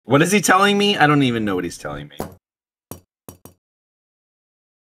What is he telling me? I don't even know what he's telling me.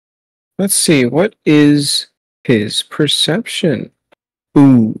 Let's see. What is his perception?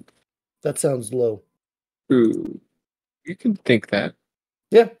 Ooh. That sounds low. Ooh. You can think that.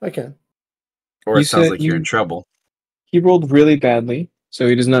 Yeah, I can. Or You it sounds said like you're in trouble. He rolled really badly, so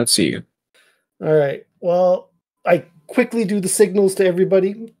he does not see you. All right. Well, I quickly do the signals to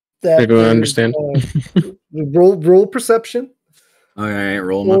everybody that I don't understand. roll perception. All right,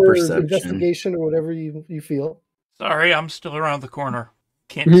 roll my Or perception. investigation or whatever you feel. Sorry, I'm still around the corner.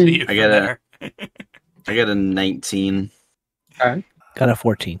 Can't see you from there. I got a 19. Okay. Got a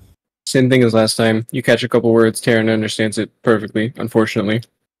 14. Same thing as last time. You catch a couple words. Taryn understands it perfectly, unfortunately.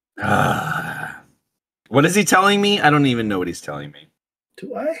 What is he telling me? I don't even know what he's telling me.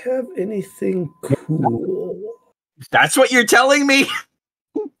 Do I have anything cool? That's what you're telling me?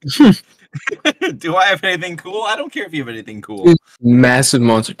 Do I have anything cool? I don't care if you have anything cool. Massive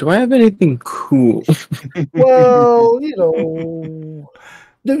monster. Do I have anything cool? Well,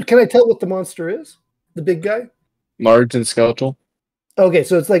 Dude, can I tell what the monster is? The big guy? Large and skeletal. Okay,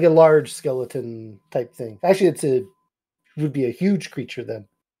 so it's like a large skeleton type thing. Actually, would be a huge creature then.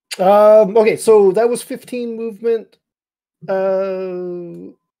 Okay, so that was 15 movement.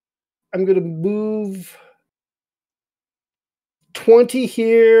 I'm going to move 20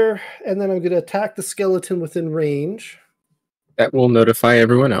 here, and then I'm going to attack the skeleton within range. That will notify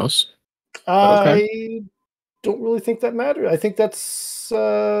everyone else. I don't really think that matters. I think that's...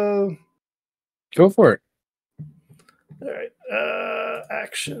 Go for it. All right.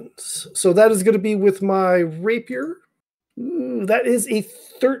 Actions. So that is going to be with my rapier. Ooh, that is a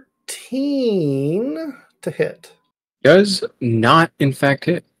 13 to hit. Does not, in fact,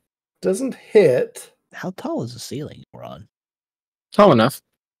 hit. Doesn't hit. How tall is the ceiling we're on? Tall enough.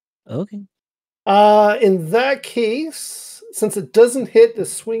 Okay. In that case, since it doesn't hit the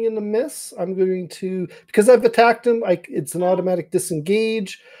swing and the miss, I'm going to, because I've attacked him, it's an automatic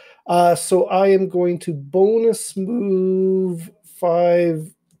disengage. So I am going to bonus move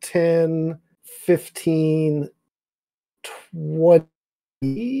 5, 10, 15, 20.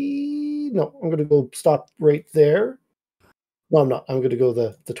 No, I'm going to go stop right there. No, I'm not. I'm going to go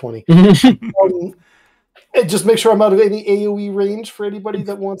the 20. And just make sure I'm out of any AoE range for anybody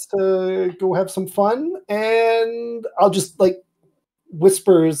that wants to go have some fun. And I'll just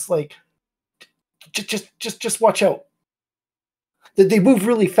whispers just watch out. They move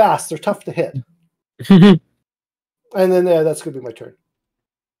really fast. They're tough to hit. And then that's going to be my turn.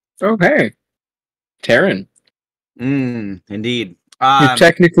 Okay. Taryn. Indeed. You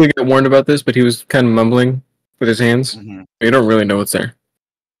technically got warned about this, but he was kind of mumbling with his hands. Mm-hmm. You don't really know what's there.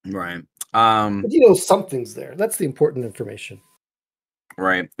 Right. But something's there. That's the important information.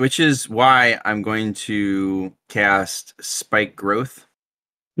 Right. Which is why I'm going to cast Spike Growth.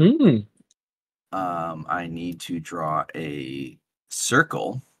 I need to draw a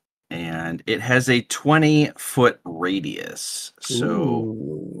circle, and it has a 20-foot radius.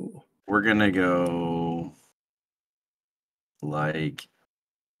 So we're going to go like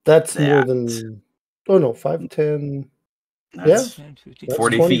that's that. More than 5, 10. That's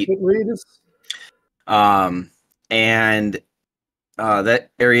 40 feet. Radius. And that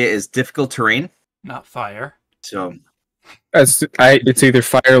area is difficult terrain. Not fire. So it's either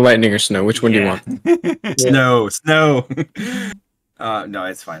fire, lightning, or snow. Which one do you want? Snow. No,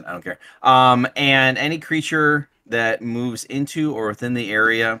 it's fine. I don't care. And any creature that moves into or within the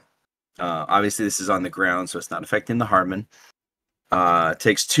area, obviously this is on the ground, so it's not affecting the Harmon.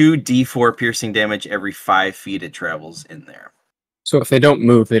 Takes 2d4 piercing damage every 5 feet it travels in there. So if they don't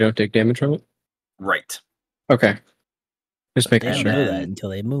move, they don't take damage from it? Right. Okay. Just making They sure. don't know that until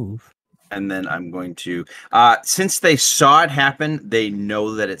they move. And then I'm going to... since they saw it happen, they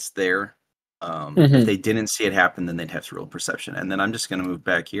know that it's there. If they didn't see it happen, then they'd have to roll perception. And then I'm just going to move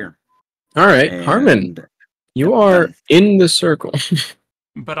back here. All right, Harmon. You are in the circle.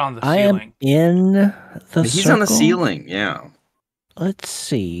 But on the I ceiling. am in the circle. He's on the ceiling, yeah. Let's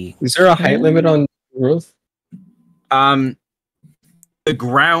see. Is there a height limit on growth? The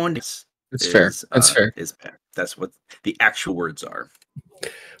ground is fair. That's fair. That's what the actual words are.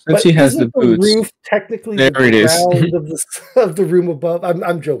 Since he has the boots, roof technically there the it is. ground of the room above.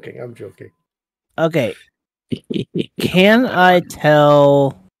 I'm joking. Okay. Can I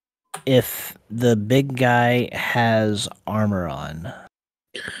tell if the big guy has armor on?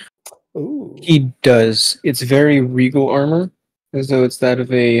 Ooh. He does. It's very regal armor, as though it's that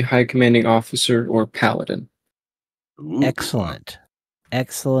of a high commanding officer or paladin. Ooh. Excellent. A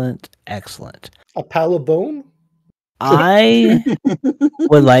pal of bone? I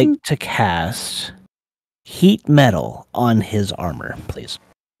would like to cast heat metal on his armor, please.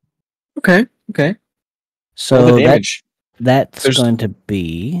 Okay. Okay. So Roll the that damage. that's There's- going to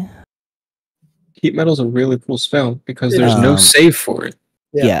be Heat metal's a really cool spell because there's no Um, save for it.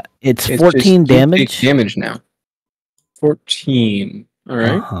 yeah, it's It's 14 just you take damage. damage now. 14. All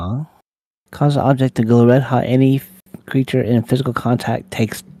right. Uh-huh. Cause the object to glow red hot. Any creature in physical contact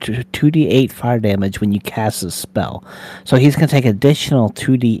takes 2d8 fire damage when you cast a spell. So he's gonna take additional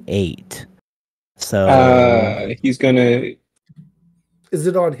 2d8. So He's gonna. Is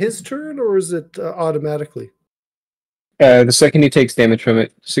it on his turn or is it automatically? The second he takes damage from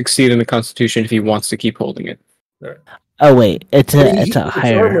it, succeed in the Constitution if he wants to keep holding it. oh wait, it's But a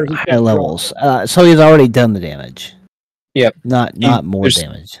higher armor, he higher can't levels. So he's already done the damage. Yep. Not more there's-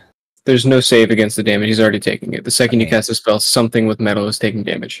 damage. There's no save against the damage. He's already taking it. The second you Okay. cast a spell, something with metal is taking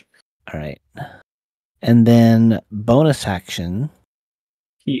damage. All right. And then bonus action.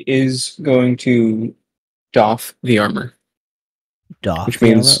 He is going to doff the armor. Doff Which the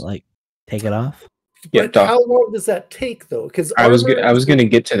armor, means- like take it off. Yeah, But doff. how long does that take though? Because I was going to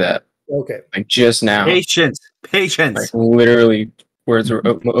get to that Okay. like just now. Patience. Like literally, words were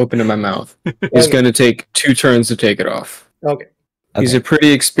open in my mouth. It's Okay. going to take 2 turns to take it off. Okay. He's Okay. a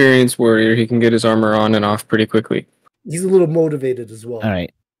pretty experienced warrior. He can get his armor on and off pretty quickly. He's a little motivated as well. All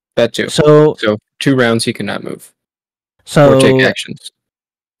right. That too. So 2 rounds he cannot move or take so actions.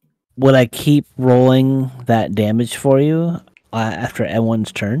 would I keep rolling that damage for you after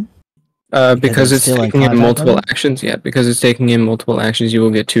everyone's turn? Because it's it's still in taking in contact multiple mode? actions. Yeah, because it's taking in multiple actions, you will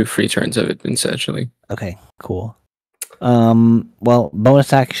get 2 free turns of it essentially. Okay, cool. Well,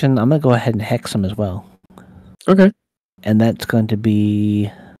 bonus action. I'm gonna go ahead and hex him as well, Okay. and that's going to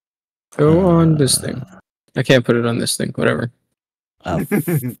be Go on this thing. I can't put it on this thing. Whatever.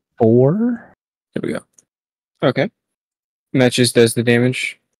 4. There we go. Okay. And that just does the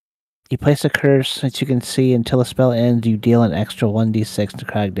damage. You place a curse that you can see until the spell ends. You deal an extra 1d6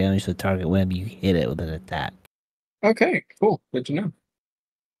 necrotic damage to the target whenever you hit it with an attack. Okay, cool. Good to know.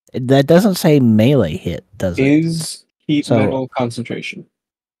 That doesn't say melee hit, does it? Is heat So- metal concentration?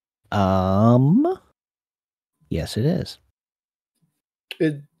 Yes, it is.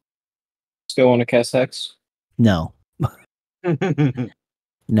 It, Still want to cast Hex? No, no,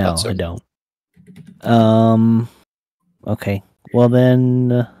 Thought so. I don't. Okay. Well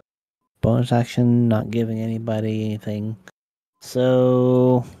then, bonus action, not giving anybody anything.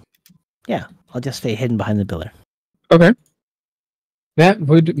 So, yeah, I'll just stay hidden behind the pillar. Okay. That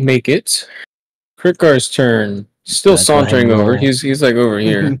would make it Kritgar's turn. Still Go ahead and sauntering over. roll. He's like over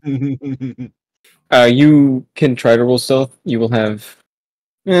here. You can try to roll stealth. You will have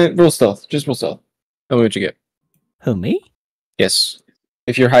roll stealth. Just roll stealth. Tell me what you get. Who, me? Yes.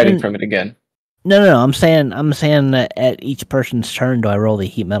 If you're hiding Mm. from it again. No. I'm saying that at each person's turn, do I roll the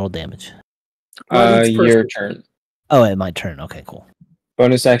heat metal damage? On each Your person. turn. Oh, at my turn. Okay, cool.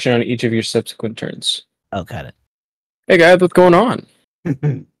 Bonus action on each of your subsequent turns. Oh, got it. Hey guys, what's going on?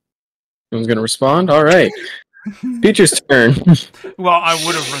 Everyone's gonna respond? Alright. Peach's turn. Well, I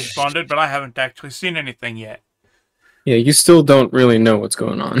would have responded, but I haven't actually seen anything yet. Yeah, you still don't really know what's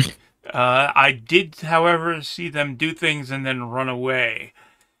going on. I did, however, see them do things and then run away.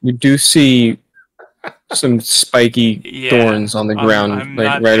 You do see some spiky Yeah, thorns on the ground, I'm like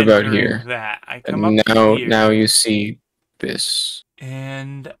not right about entering here. That I come And up to here, now you see this.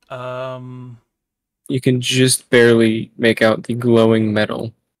 and You can just barely make out the glowing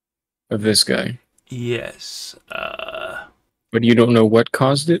metal of this guy. yes, But you don't know what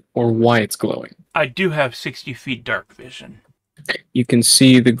caused it or why it's glowing. I do have 60 feet dark vision. You can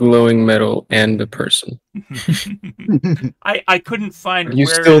see the glowing metal and the person. I couldn't find You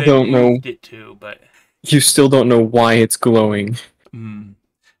where still they don't know. moved it to, but You still don't know why it's glowing.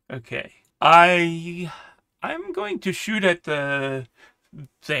 okay. I'm going to shoot at the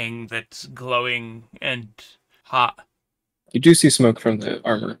thing that's glowing and hot. You do see smoke from the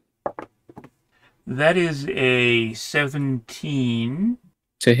armor. That is a 17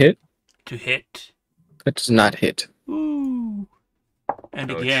 To hit? to hit. That does not hit. Ooh.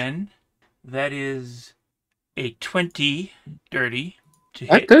 And Ouch. again, that is a 20 dirty to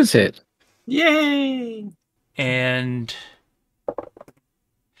That hit. does hit. Yay! And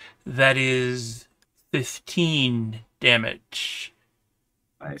that is 15 damage.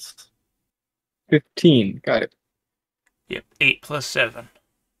 Nice. 15. Got it. Yep, 8 plus 7.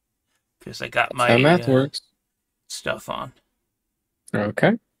 Because I got my How math works. stuff on.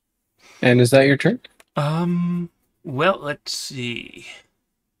 Okay. And is that your turn? Well, let's see.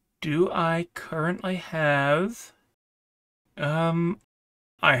 Do I currently have...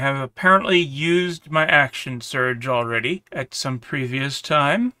 I have apparently used my action surge already at some previous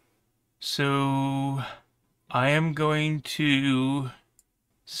time. So I am going to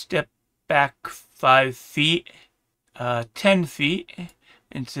step back 5 feet, 10 feet,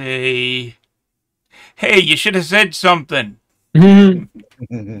 and say, "Hey, you should have said something." And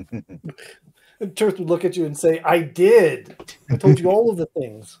Turth would look at you and say, "I did. I told you all of the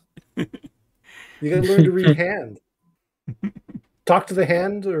things. You got to learn to read hand. Talk to the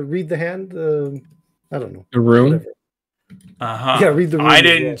hand or read the hand. I don't know. The room? Whatever. Yeah, read the room. I as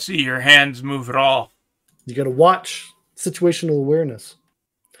didn't well. see your hands move at all. You got to watch situational awareness.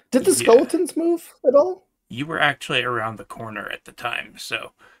 Did the Yeah. skeletons move at all? You were actually around the corner at the time,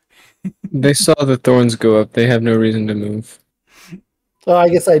 so They saw the thorns go up. They have no reason to move. Oh, I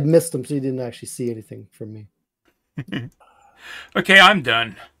guess I'd missed them, so you didn't actually see anything from me. okay, I'm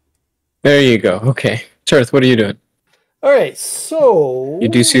done. There you go. Okay. Turth, what are you doing? All right, so You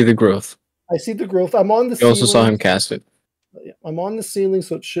do see the growth. I see the growth. I'm on the You ceiling. also saw him cast it. I'm on the ceiling,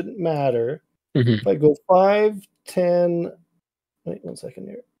 so it shouldn't matter. Mhm. If I go 5, 10, wait 1 second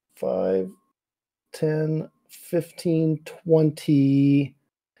here. 5, 10, 15,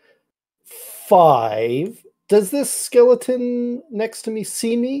 25. Does this skeleton next to me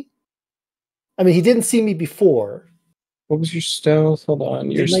see me? I mean, he didn't see me before. What was your stealth? Hold on.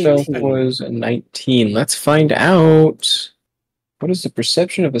 Your 19. stealth was a 19. Let's find out. What is the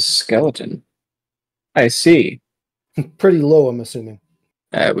perception of a skeleton? I see. Pretty low, I'm assuming.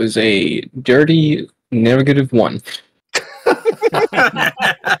 That was a dirty -1.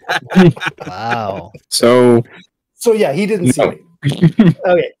 Wow. So So yeah, he didn't see No. me.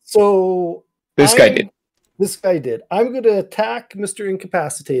 Okay, so this guy did. This guy did. I'm going to attack Mr.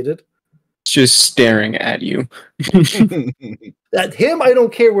 Incapacitated. Just staring at you. At him, I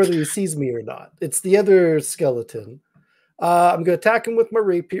don't care whether he sees me or not. It's the other skeleton. I'm going to attack him with my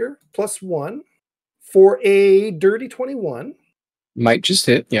rapier, +1, for a dirty 21. Might just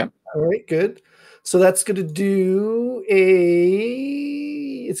hit, yeah. All right, good. So that's going to do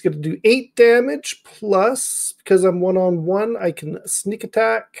it's going to do 8 damage plus, because I'm 1-on-1, I can sneak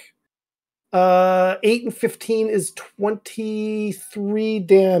attack. 8 and 15 is 23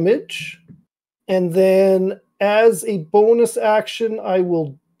 damage. And then as a bonus action, I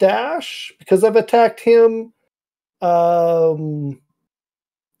will dash. Because I've attacked him, I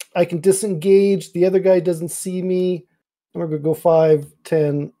can disengage. The other guy doesn't see me. I'm going to go 5,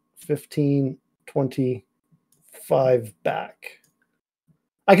 10, 15, 25 back.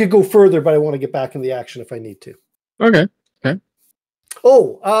 I could go further, but I want to get back in the action if I need to. Okay.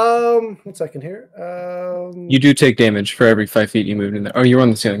 Oh, 1 second here. You do take damage for every 5 feet you moved in there. Oh, you're on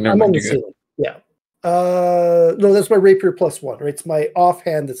the ceiling. Never I'm on mind. the You're good. ceiling. Yeah. No, that's my rapier +1. Right, it's my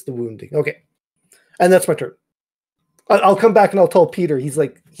offhand that's the wounding. Okay, and that's my turn. I'll come back and I'll tell Peter. He's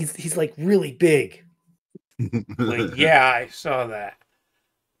like really big. Like, yeah, I saw that.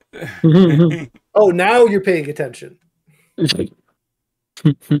 Oh, now you're paying attention.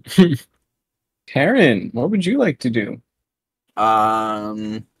 Karen, what would you like to do?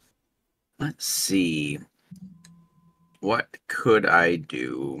 Let's see. What could I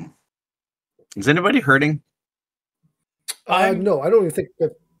do? Is anybody hurting? I'm No, I don't even think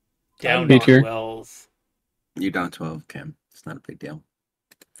that. down Peter. 12. You down 12, Kim. It's not a big deal.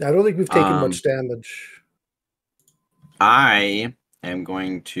 I don't think we've taken much damage. I am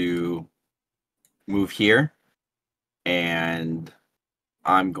going to move here, and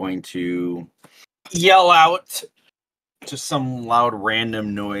I'm going to yell out just some loud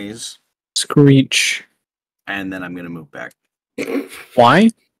random noise, Screech. and then I'm going to move back. Why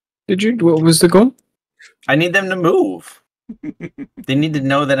did you? What was the goal? I need them to move. They need to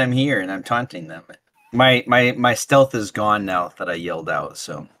know that I'm here and I'm taunting them. My stealth is gone now that I yelled out.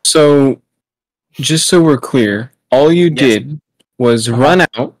 So Just so we're clear, all you Yes. did was run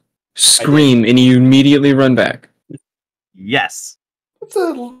out, scream, and you immediately run back. yes. It's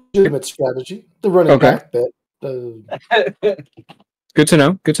a legitimate strategy. The running Okay. back bit. Good to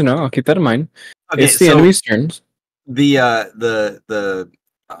know. Good to know. I'll keep that in mind. Okay, It's the so enemy's turns.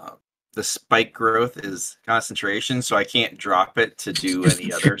 the spike growth is concentration, so I can't drop it to do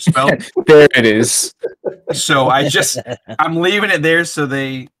any other spell. There it is. So I'm leaving it there so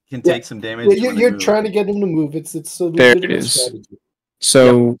they can take some damage. Yeah, when they you're move. trying to get him to move. It's a There it legitimate is. strategy.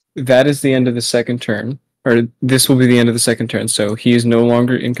 So that is the end of the second turn. Or this will be the end of the second turn. So he is no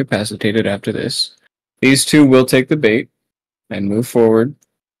longer incapacitated after this. These two will take the bait and move forward.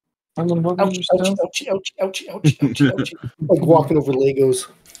 I'm gonna vote on Ouch, yourself. ouch, ouch, ouch, ouch, ouch, ouch, ouch. Like walking over Legos.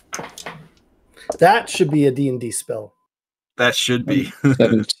 That should be a D&D spell. That should be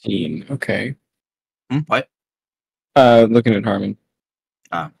 17. Okay. What? Looking at Harmon.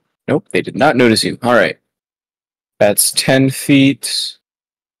 Ah. Nope, they did not notice you. All right. That's 10 feet,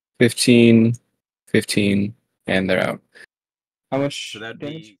 15, 15, and they're out. How much So that'd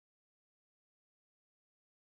damage? be